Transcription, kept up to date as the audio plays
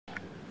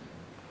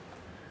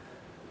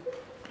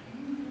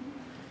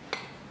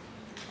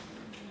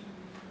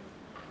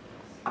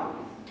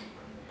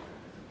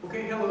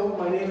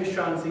name is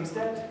Shawn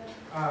Sigstedt.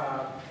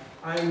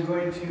 I'm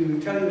going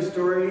to tell you a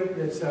story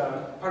that's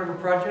part of a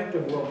project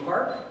of World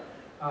Park.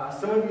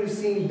 Some of you have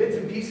seen bits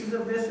and pieces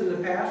of this in the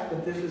past,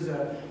 but this is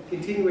a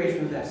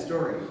continuation of that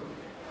story.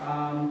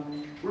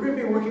 We're going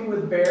to be working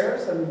with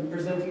bears. I'm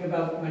presenting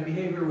about my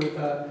behavior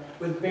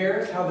with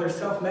bears, how they're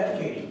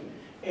self-medicating.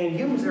 And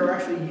humans are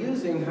actually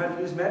using how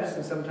to use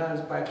medicine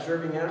sometimes by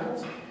observing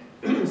animals.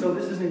 So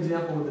this is an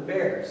example with the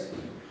bears.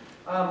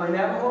 My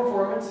Navajo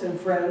informants and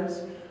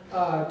friends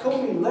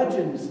told me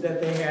legends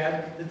that they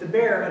had, that the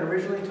bear had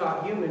originally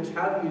taught humans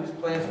how to use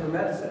plants for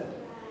medicine.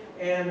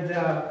 And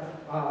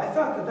I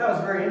thought that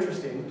was very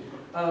interesting.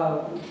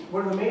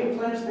 One of the main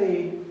plants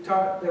they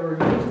taught that were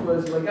used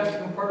was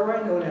Ligusticum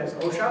porteri, known as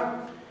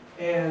Osha.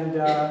 And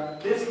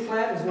this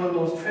plant is one of the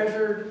most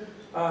treasured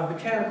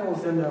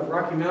botanicals in the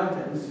Rocky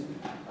Mountains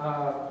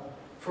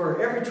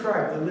for every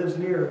tribe that lives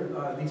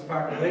near these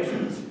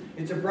populations.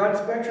 It's a broad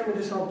spectrum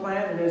medicinal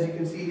plant, and as you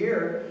can see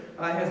here,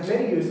 it has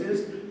many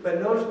uses, but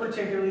notice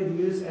particularly the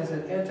use as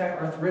an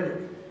anti-arthritic.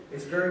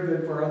 It's very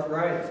good for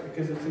arthritis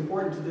because it's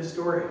important to this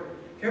story.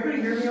 Can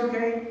everybody hear me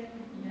okay?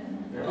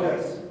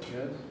 Yes.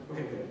 Yes.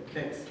 Okay, good.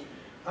 Thanks.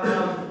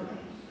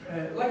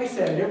 Like I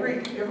said,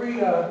 every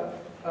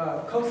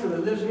culture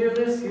that lives near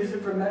this uses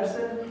it for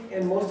medicine,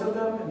 and most of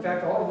them, in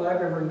fact all of them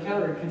I've ever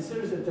encountered,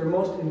 considers it their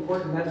most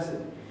important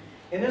medicine.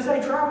 And as I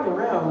travel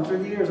around through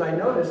the years, I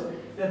noticed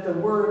that the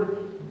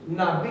word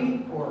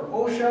Nabi or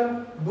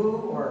Osha, Bu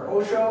or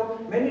Osho,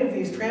 many of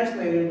these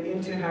translated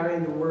into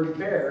having the word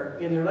bear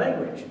in their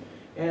language.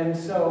 And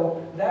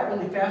so that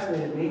really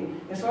fascinated me.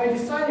 And so I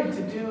decided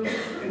to do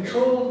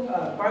controlled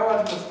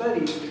biological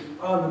studies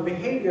on the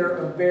behavior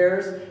of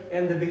bears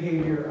and the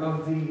behavior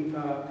of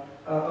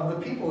the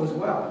people as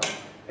well.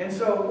 And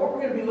so what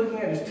we're going to be looking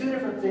at is two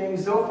different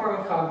things: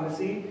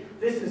 zoopharmacognosy.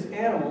 This is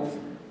animals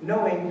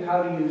knowing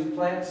how to use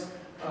plants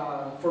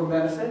for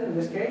medicine in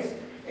this case,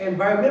 and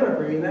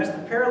biomimicry, and that's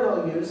the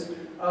parallel use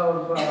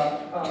of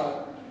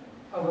a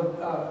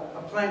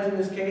plant, in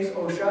this case,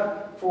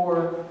 Osha,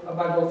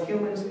 by both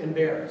humans and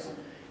bears.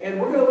 And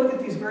we're going to look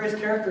at these various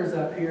characters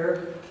up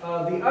here.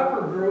 The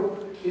upper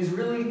group is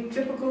really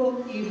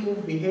typical eating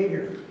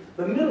behavior.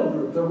 The middle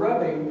group, the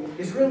rubbing,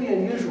 is really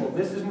unusual.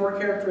 This is more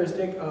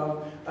characteristic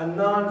of a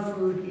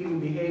non-food eating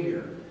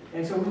behavior.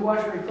 And so we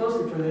watch very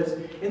closely for this.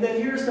 And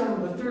then here's some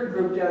of the third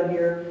group down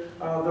here,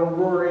 the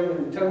roaring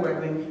and tongue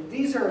waggling.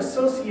 These are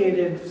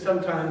associated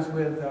sometimes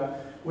with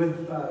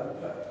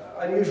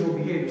unusual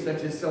behavior,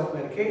 such as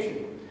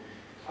self-medication.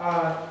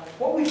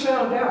 What we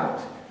found out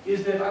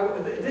is that,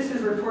 this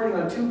is reporting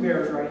on two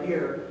bears right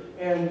here.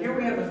 And here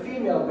we have a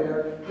female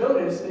bear.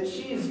 Notice that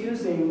she is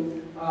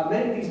using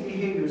many of these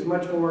behaviors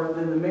much more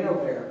than the male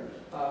bear,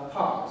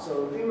 Pa.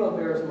 So the female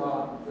bear is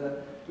Ma,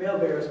 the male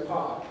bear is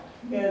Pa.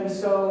 And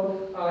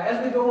so,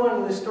 as we go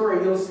on in this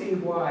story, you'll see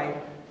why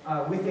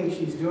we think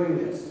she's doing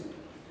this.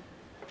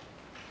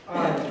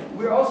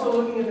 We're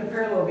also looking at the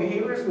parallel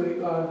behaviors.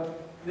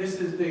 This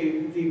is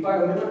the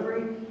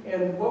biomimicry,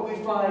 and what we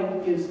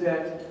find is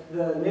that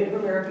the Native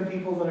American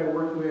people that I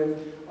work with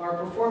are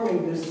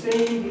performing the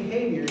same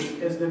behaviors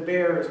as the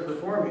bear is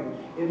performing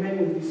in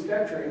many of these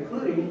spectra,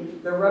 including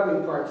the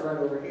rubbing parts right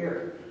over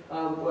here.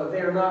 Well,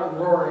 they are not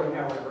roaring,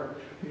 however.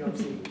 You don't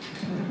see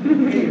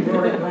any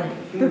roaring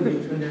like human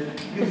beings when they're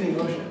using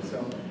Osha,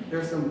 so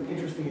there's some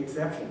interesting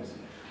exceptions.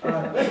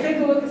 Let's take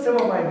a look at some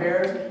of my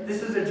bears.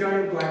 This is a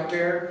giant black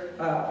bear,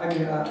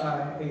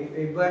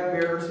 a black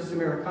bear Ursus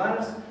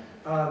americanus.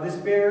 This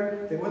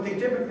bear, what they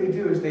typically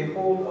do is they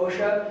hold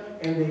Osha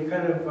and they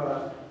kind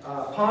of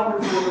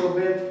ponder for a little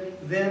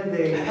bit, then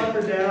they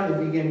hunker down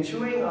and begin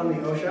chewing on the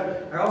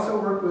Osha. I also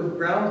work with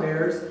brown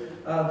bears.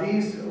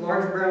 These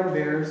large brown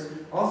bears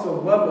also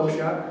love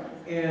Osha,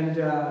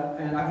 and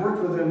I've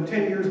worked with them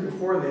 10 years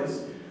before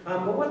this.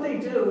 But what they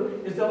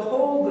do is they'll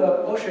hold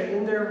the Osha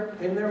in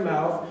their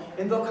mouth,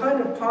 and they'll kind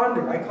of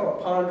ponder. I call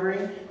it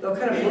pondering. They'll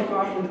kind of look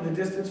off into the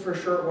distance for a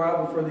short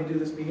while before they do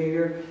this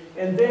behavior.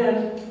 And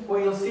then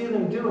what you'll see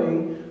them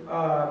doing,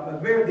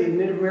 the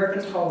Native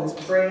Americans call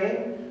this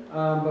praying.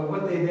 But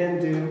what they then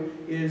do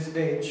is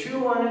they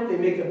chew on it, they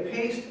make a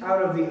paste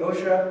out of the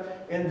Osha,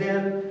 and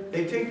then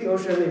they take the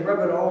Osha and they rub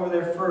it all over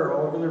their fur,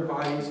 all over their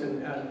bodies,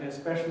 and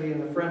especially in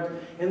the front.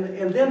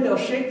 And then they'll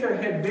shake their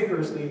head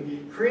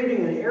vigorously,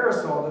 creating an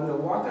aerosol. Then they'll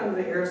walk under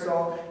the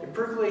aerosol, it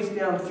percolates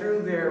down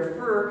through their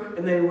fur,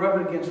 and they rub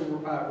it against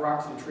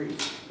rocks and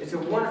trees. It's a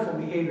wonderful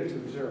behavior to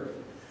observe.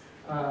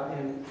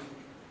 And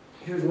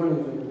here's one of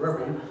them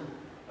rubbing.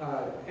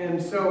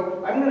 And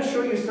so I'm going to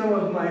show you some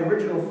of my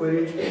original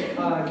footage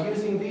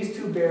using these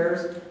two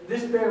bears.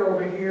 This bear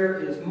over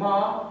here is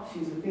Ma,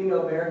 she's a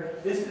female bear.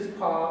 This is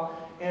Pa,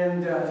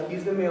 and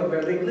he's the male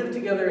bear. They live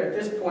together at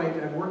this point,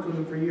 and I've worked with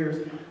them for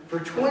years, for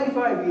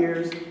 25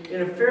 years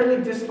in a fairly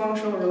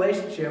dysfunctional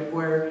relationship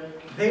where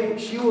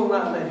she will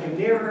not let him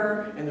near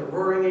her, and they're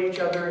roaring at each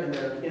other, and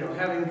they're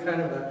having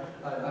kind of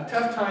a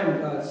tough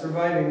time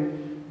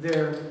surviving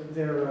their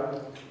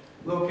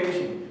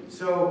location.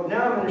 So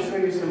now I'm going to show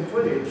you some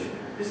footage.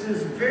 This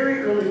is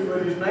very early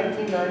footage,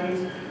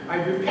 1990s.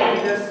 I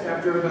repeated this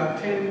after about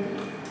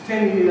 10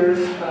 10 years,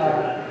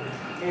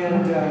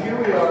 and here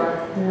we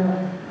are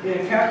in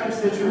a captive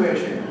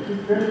situation.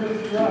 Very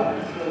good job.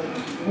 So,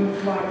 one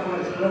fly on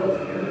its belly.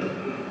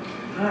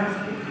 Nice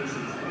big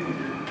pieces.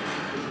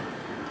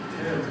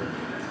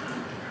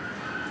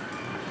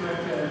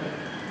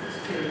 Let's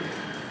take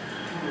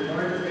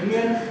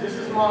again, this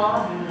is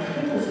Ma,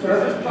 this is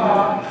Pa.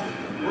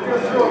 We're going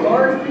to throw a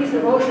large piece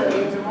of Osha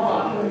into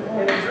Ma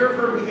and observe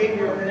her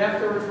behavior, and then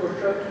afterwards we'll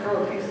throw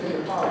a piece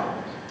into Pa.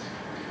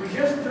 We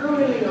just threw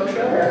in the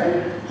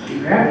Osha. She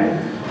grabbed it.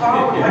 Pa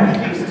would like a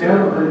piece too.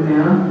 Put it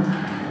down.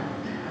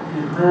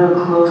 And a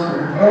little closer.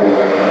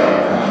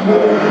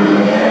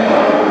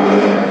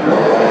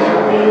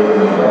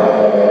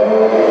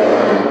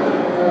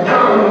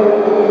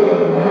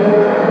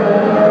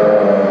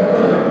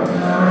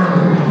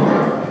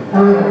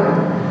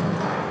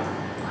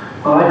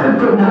 Well, I could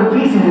put another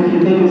piece in if you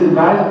think it's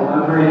advisable.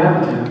 I'm very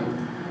happy to.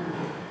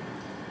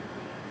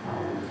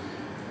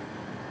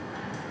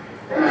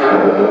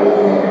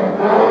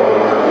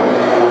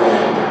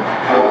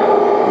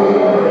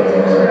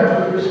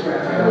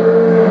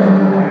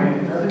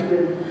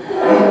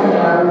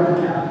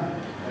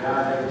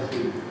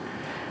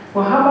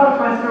 Well, how about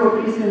if I throw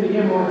a piece into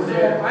him over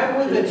there? I'm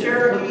with the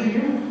Cherokee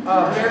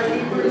bear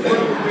keepers,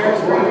 working with bears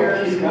for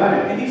years,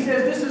 and he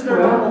says this is their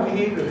normal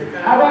behavior. They're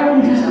kind How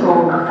about you just throw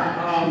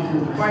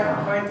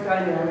quite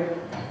dynamic.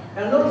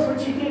 And notice what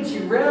she did. She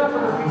ran up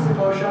with a piece of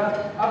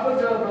Osha, up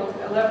into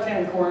the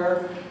left-hand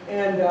corner,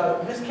 and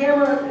this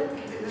camera,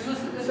 this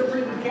is a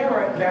pretty good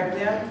camera back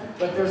then,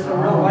 but there's some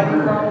real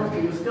lighting problems,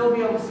 but you'll still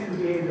be able to see the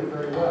behavior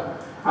very well.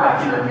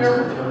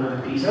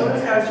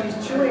 Notice how she's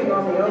chewing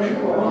on the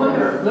Osha. Well, look at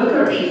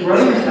her, she's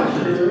running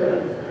something.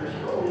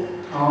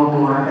 Oh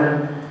boy, I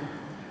gotta.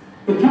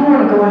 If you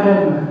want to go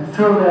ahead and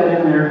throw that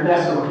in there,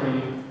 that's okay.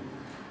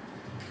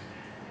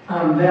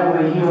 That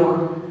way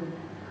he'll.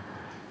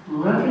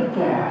 Look at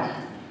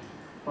that.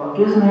 Well,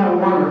 isn't that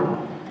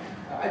wonderful?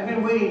 I've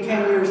been waiting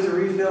 10 years to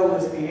refilm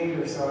this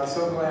behavior, so I'm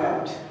so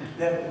glad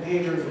that the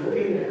behavior is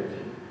repeated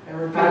and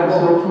repeatable. I'm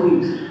so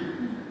pleased.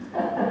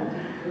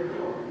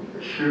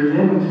 Sure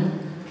didn't.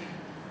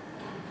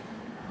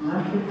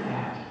 Look at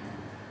that.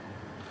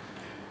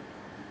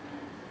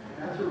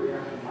 That's a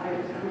reaction I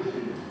have never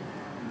seen.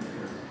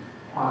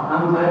 Well,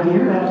 I'm glad to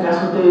hear that. That's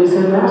what they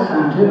said last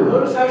time, too.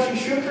 Notice how she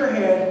shook her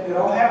head. It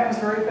all happens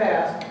very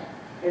fast.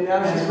 And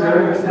now she's That's running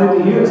very herself good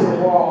to hear. against the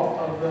wall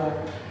of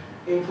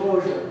the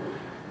enclosure.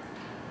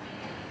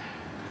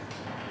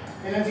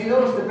 And if you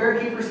notice, the bear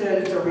keeper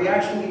said it's a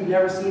reaction he'd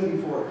never seen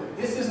before.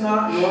 This is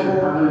not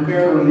normal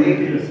bear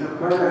behavior,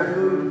 normal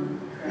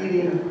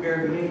food-eating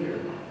bear behavior.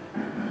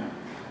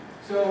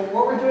 So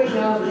what we're doing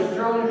now is we're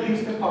throwing a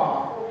piece to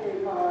Pa.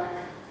 Okay, Pa.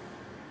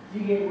 You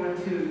get one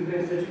too. You've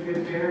been such a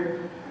good bear.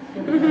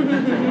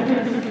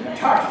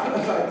 Talk,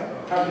 it's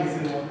like, how do you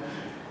see one?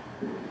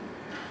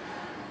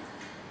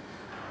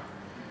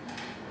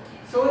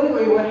 So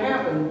anyway, what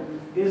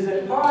happened is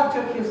that Pa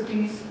took his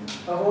piece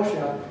of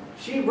Osha.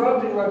 She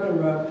rubbed and rubbed and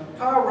rubbed.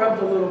 Pa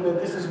rubbed a little bit.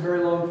 This is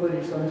very long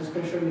footage, so I'm just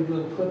going to show you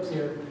little clips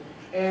here.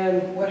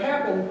 And what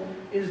happened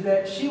is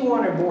that she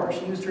wanted more.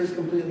 She used hers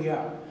completely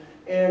up.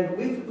 And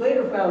we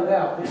later found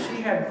out that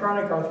she had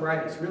chronic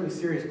arthritis, really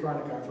serious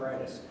chronic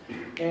arthritis.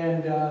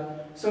 And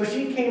so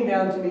she came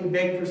down to me,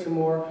 begged for some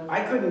more. I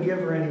couldn't give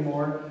her any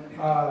more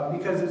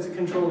because it's a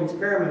controlled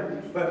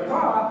experiment. But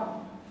Pa,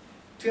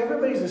 to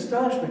everybody's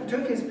astonishment,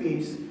 took his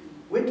piece,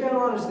 went down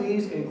on his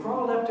knees, and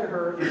crawled up to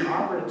her and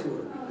offered it to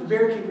her. The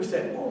bear keeper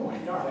said, "Oh my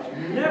God,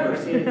 I've never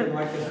seen anything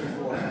like this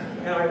before."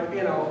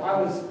 And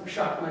I was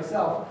shocked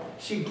myself.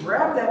 She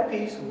grabbed that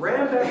piece,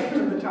 ran back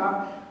to the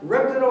top,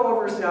 rubbed it all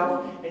over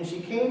herself, and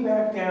she came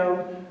back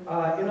down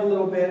in a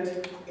little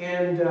bit,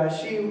 and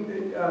she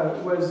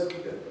was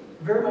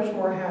very much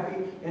more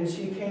happy, and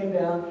she came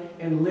down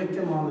and licked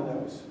him on the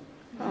nose.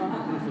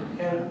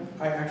 And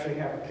I actually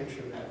have a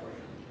picture of that for you.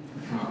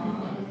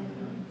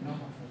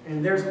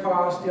 And there's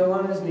Pa still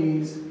on his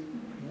knees,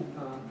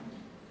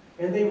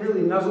 and they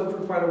really nuzzled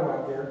for quite a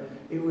while there.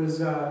 It was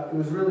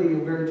really a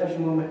very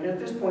touching moment. And at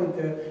this point,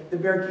 the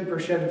bear keeper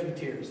shed a few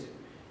tears.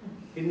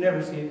 He'd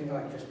never seen anything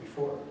like this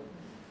before.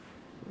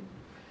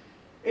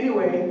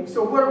 Anyway,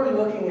 so what are we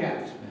looking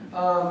at?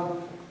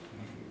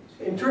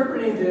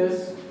 Interpreting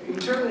the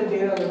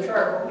data on the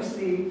chart, what we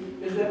see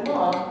is that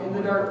Ma, in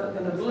the dark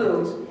and the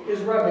blues, is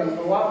rubbing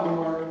a lot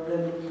more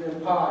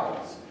than Pa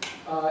is.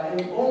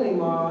 And only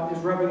Ma is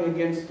rubbing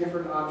against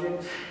different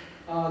objects.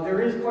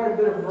 There is quite a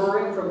bit of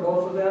burring from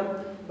both of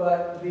them,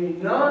 but the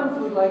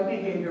non-food-like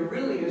behavior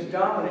really is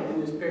dominant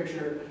in this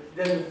picture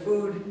than the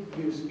food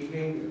use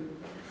behavior.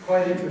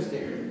 Quite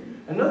interesting.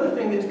 Another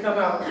thing that's come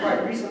out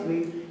quite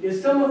recently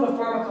is some of the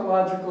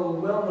pharmacological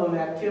well-known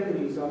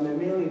activities on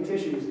mammalian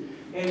tissues.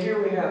 And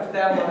here we have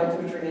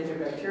phthalates, which are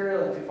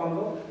antibacterial,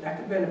 antifungal. That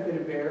could benefit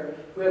a bear.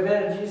 We have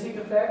analgesic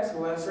effects.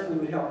 Well, that certainly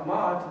would help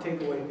Ma to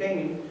take away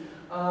pain.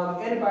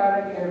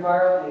 Antibiotic,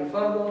 antiviral,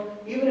 antifungal,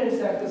 even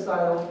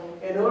insecticidal.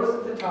 And notice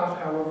at the top,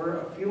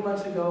 however, a few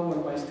months ago, one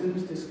of my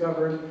students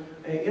discovered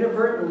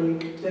inadvertently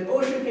that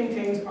Osha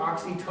contains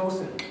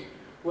oxytocin.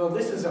 Well,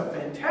 this is a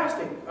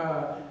fantastic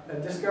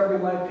discovery,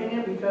 in my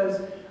opinion,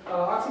 because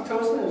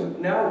oxytocin is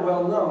now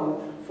well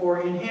known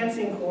for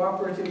enhancing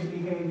cooperative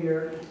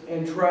behavior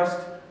and trust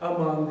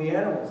among the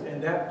animals.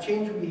 And that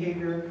change of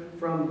behavior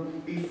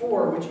from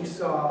before, which you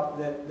saw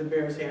that the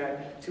bears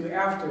had, to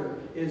after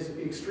is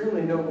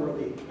extremely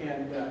noteworthy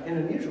and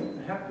unusual.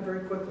 It happened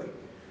very quickly.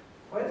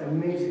 Quite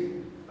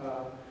amazing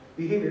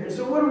behavior. And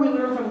so what do we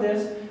learn from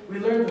this? We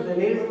learned that the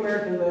Native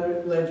American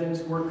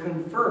legends were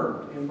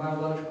confirmed in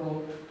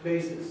biological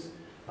basis.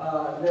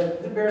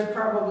 That the bears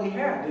probably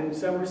had, in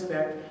some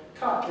respect,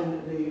 taught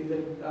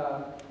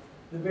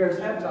the bears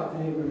had taught the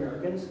Native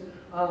Americans.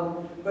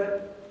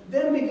 But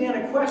then began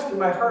a quest in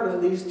my heart,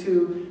 at least,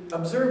 to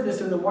observe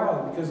this in the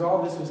wild, because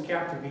all this was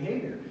captive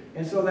behavior.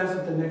 And so that's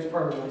what the next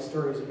part of my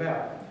story is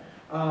about.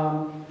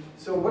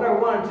 So what I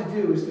wanted to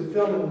do is to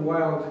film it in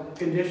wild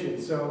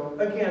conditions. So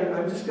again,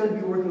 I'm just going to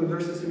be working with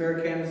Ursus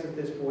americanus at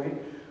this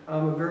point.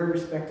 A very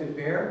respected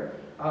bear.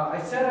 I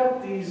set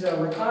up these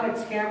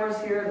Reconyx cameras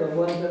here, the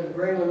ones, the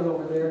gray one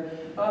over there.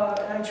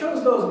 And I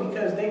chose those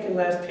because they can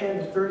last 10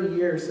 to 30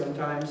 years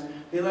sometimes.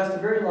 They last a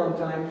very long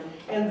time.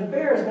 And the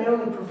bears may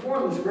only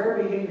perform this rare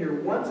behavior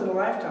once in a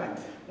lifetime.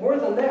 More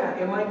than that,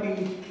 it might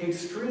be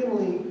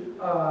extremely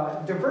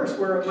diverse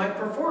where it might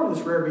perform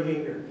this rare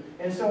behavior.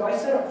 And so I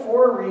set up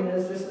 4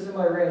 arenas. This is in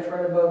my ranch,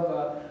 right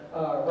above,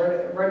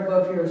 right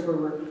above here is where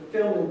we're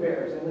filming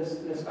bears in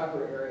this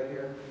upper area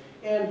here.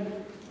 And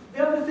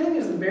the other thing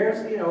is the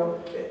bears, you know,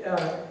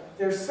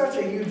 there's such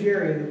a huge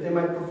area that they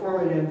might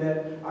perform it in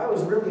that I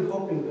was really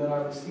hoping that I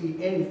would see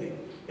anything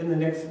in the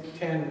next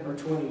 10 or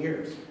 20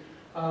 years.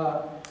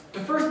 The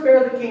first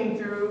bear that came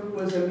through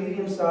was a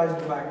medium-sized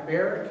black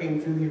bear. It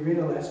came through the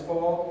arena last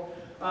fall.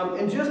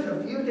 And just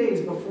a few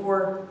days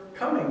before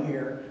coming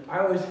here,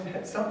 I was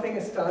had something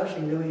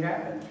astonishing really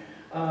happened.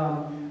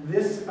 A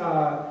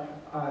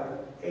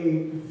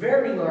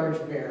very large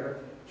bear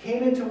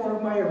came into one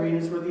of my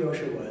arenas where the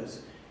Osha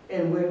was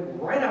and went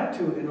right up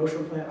to an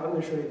Osha plant. I'm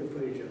going to show you the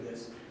footage of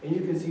this, and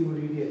you can see what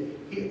he did.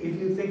 If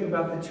you think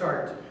about the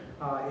chart,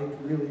 it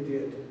really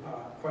did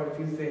quite a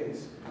few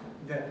things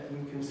that we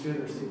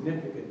consider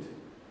significant.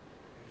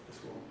 If this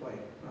won't play.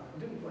 It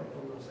didn't play.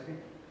 Hold on a second.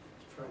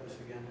 Let's try this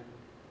again.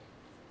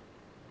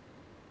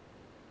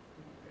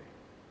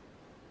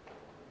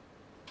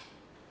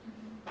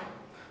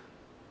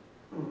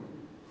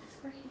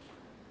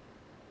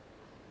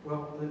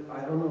 Well,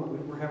 I don't know.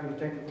 We're having a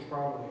technical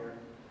problem here.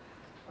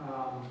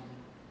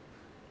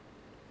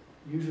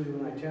 Usually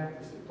when I tap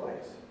this, it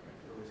plays.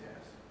 It always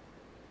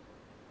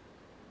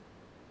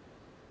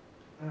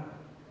has.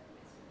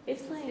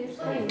 It's playing, it's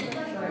playing.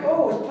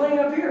 Oh, it's playing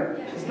up here.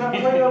 It's not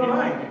playing on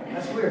mine.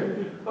 That's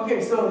weird.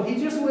 Okay, so he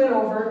just went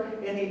over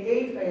and he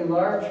ate a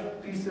large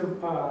piece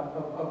of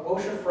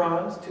Osha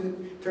fronds.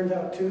 Turns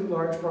out 2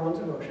 large fronds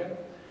of Osha.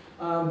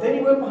 Then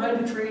he went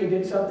behind a tree and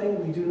did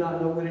something. We do not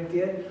know what it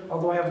did.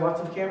 Although I have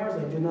lots of cameras,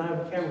 I did not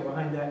have a camera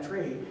behind that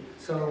tree.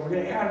 So we're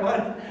going to add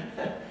one.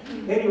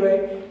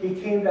 Anyway, he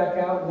came back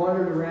out,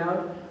 wandered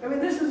around. I mean,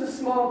 this is a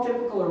small,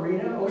 typical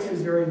arena. Osha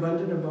is very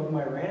abundant above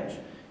my ranch.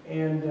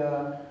 And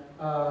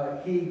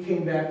he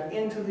came back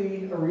into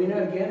the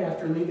arena again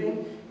after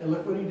leaving. And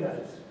look what he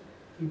does.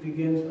 He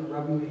begins a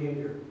rubbing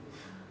behavior.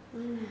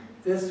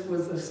 This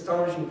was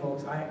astonishing,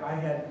 folks. I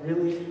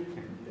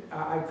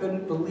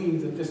couldn't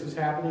believe that this was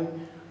happening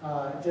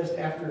just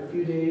after a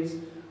few days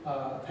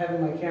of having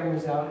my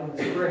cameras out in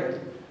the spring.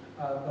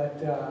 But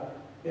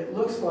it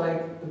looks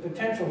like the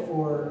potential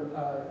for,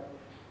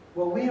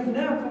 well, we have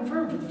now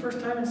confirmed for the first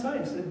time in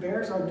science that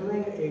bears are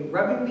doing a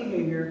rubbing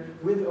behavior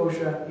with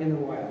Osha in the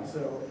wild.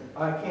 So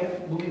I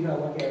can't believe how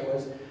lucky I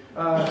was.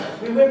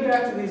 We went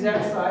back to the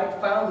exact site,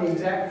 found the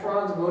exact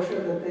fronds of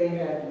Osha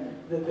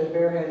that the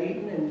bear had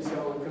eaten, and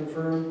so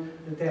confirmed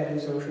that that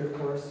is Osha, of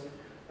course.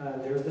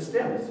 There's the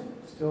stems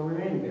still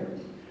remaining there.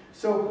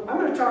 So I'm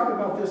going to talk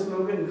about this a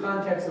little bit in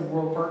context of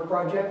World Park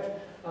Project.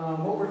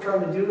 What we're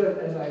trying to do,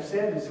 as I've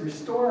said, is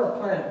restore our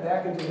planet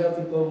back into a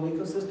healthy global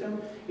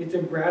ecosystem. It's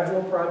a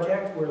gradual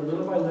project where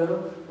little by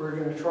little we're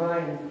going to try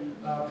and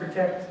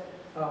protect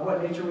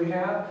what nature we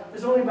have.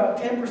 There's only about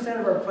 10%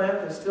 of our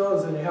planet that still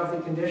is in a healthy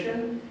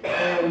condition.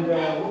 And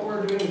what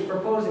we're doing is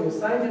proposing a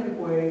scientific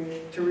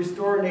way to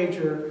restore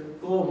nature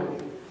globally.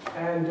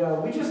 And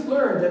we just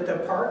learned that the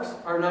parks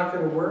are not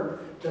going to work.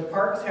 The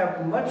parks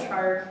have much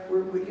higher,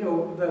 you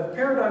know, the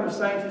paradigm of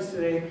scientists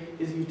today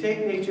is you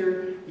take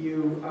nature,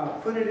 you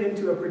put it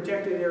into a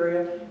protected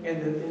area,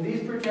 and in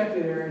these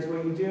protected areas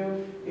what you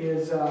do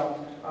is,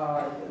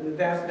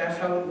 that's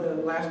how the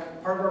last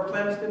part of our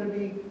planet is going to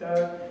be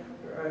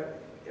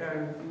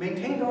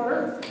maintained on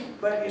Earth.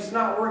 But it's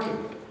not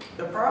working.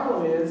 The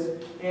problem is,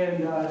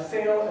 and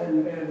Sale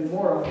and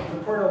Moore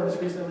reported on this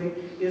recently,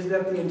 is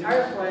that the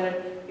entire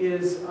planet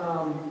is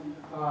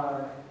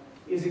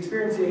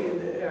experiencing,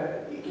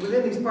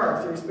 within these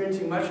parks, they're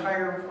experiencing much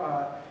higher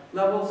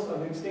levels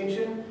of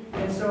extinction.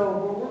 And so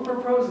what we're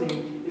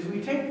proposing is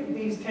we take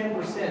these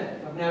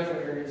 10% of natural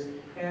areas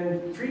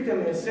and treat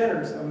them as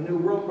centers of a new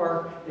world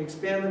park and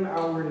expand them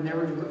outward in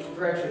every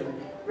direction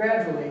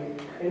gradually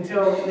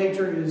until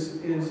nature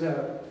is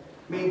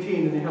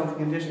maintained in a healthy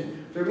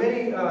condition. There are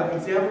many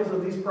examples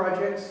of these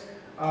projects,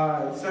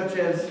 such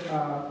as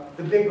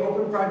the Big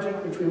Open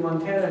Project between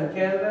Montana and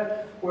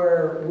Canada,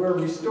 where we're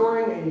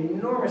restoring an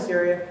enormous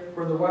area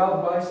where the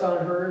wild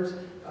bison herds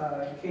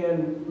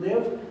can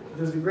live.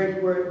 There's the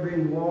Great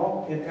Green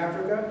Wall in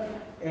Africa,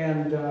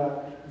 and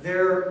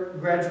they're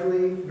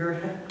gradually,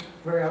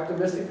 very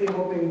optimistically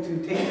hoping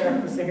to take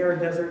back the Sahara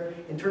Desert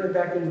and turn it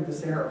back into the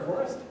Sahara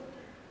Forest.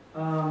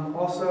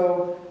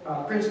 Also,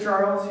 Prince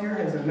Charles here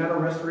has a meadow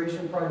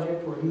restoration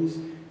project where he's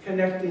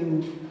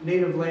connecting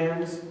native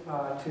lands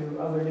to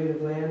other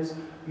native lands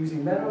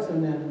using meadows,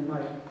 and then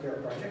their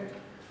project.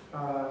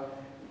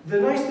 The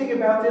nice thing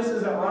about this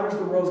is it honors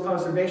the world's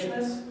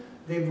conservationists.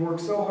 They've worked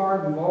so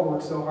hard, we've all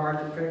worked so hard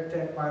to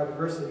protect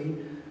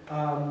biodiversity,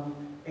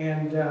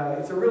 and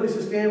it's a really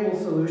sustainable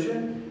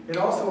solution. It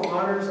also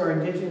honors our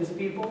indigenous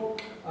people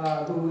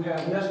who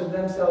have nestled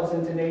themselves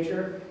into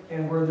nature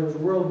and where those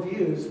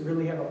worldviews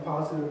really have a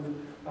positive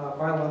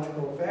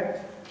biological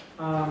effect.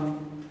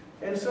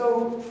 And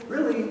so,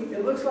 really,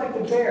 it looks like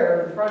the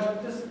bear, the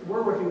project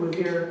we're working with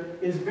here,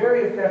 is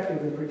very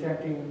effective in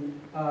protecting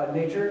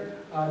nature.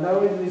 Not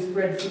only do they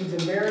spread seeds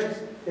and berries,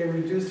 they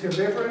reduce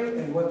herbivory,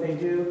 and what they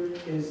do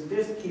is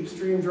this keeps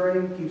streams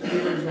running, keeps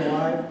rivers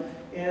alive,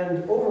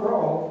 and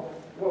overall,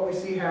 what we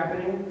see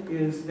happening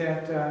is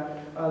that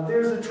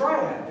there's a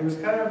triad. There's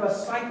kind of a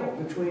cycle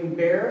between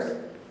bears,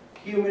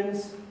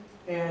 humans,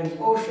 and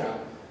Osha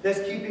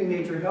that's keeping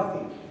nature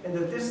healthy. And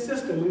that this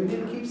system, we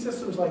need to keep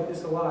systems like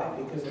this alive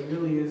because it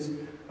really is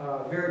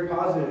very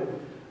positive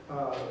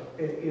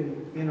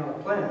in our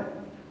planet.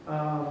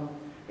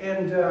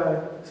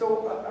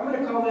 So I'm going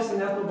to call this an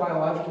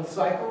ethnobiological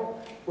cycle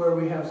where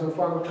we have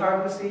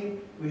zoopharmacognosy,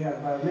 we have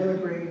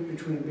biomimicry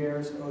between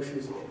bears,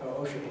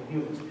 Osha, and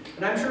humans.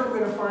 And I'm sure we're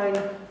going to find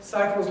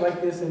cycles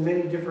like this in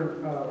many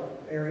different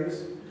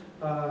areas.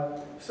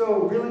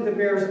 So really the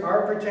bears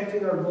are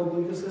protecting our global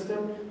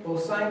ecosystem.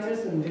 Both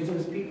scientists and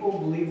indigenous people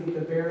believe that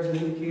the bear is an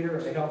indicator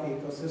of a healthy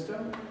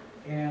ecosystem.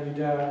 And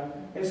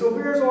so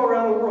bears all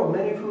around the world,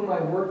 many of whom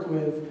I've worked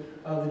with,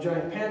 the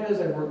giant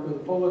pandas, I've worked with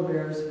the polar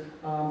bears,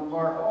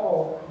 are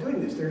all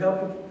doing this. They're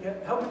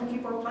helping to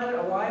keep our planet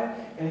alive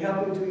and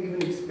helping to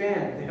even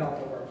expand the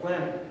health of our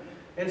planet.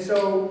 And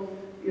so,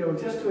 you know,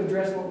 just to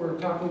address what we're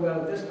talking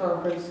about at this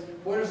conference,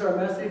 what is our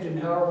message and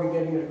how are we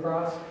getting it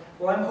across?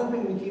 Well, I'm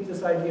hoping to keep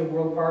this idea of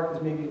World Park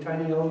as maybe a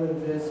tiny element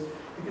of this,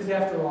 because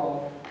after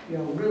all, you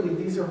know, really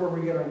these are where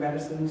we get our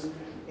medicines,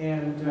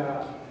 and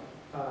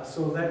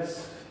so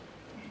that's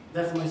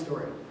my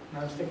story.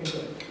 I'm sticking to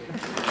it.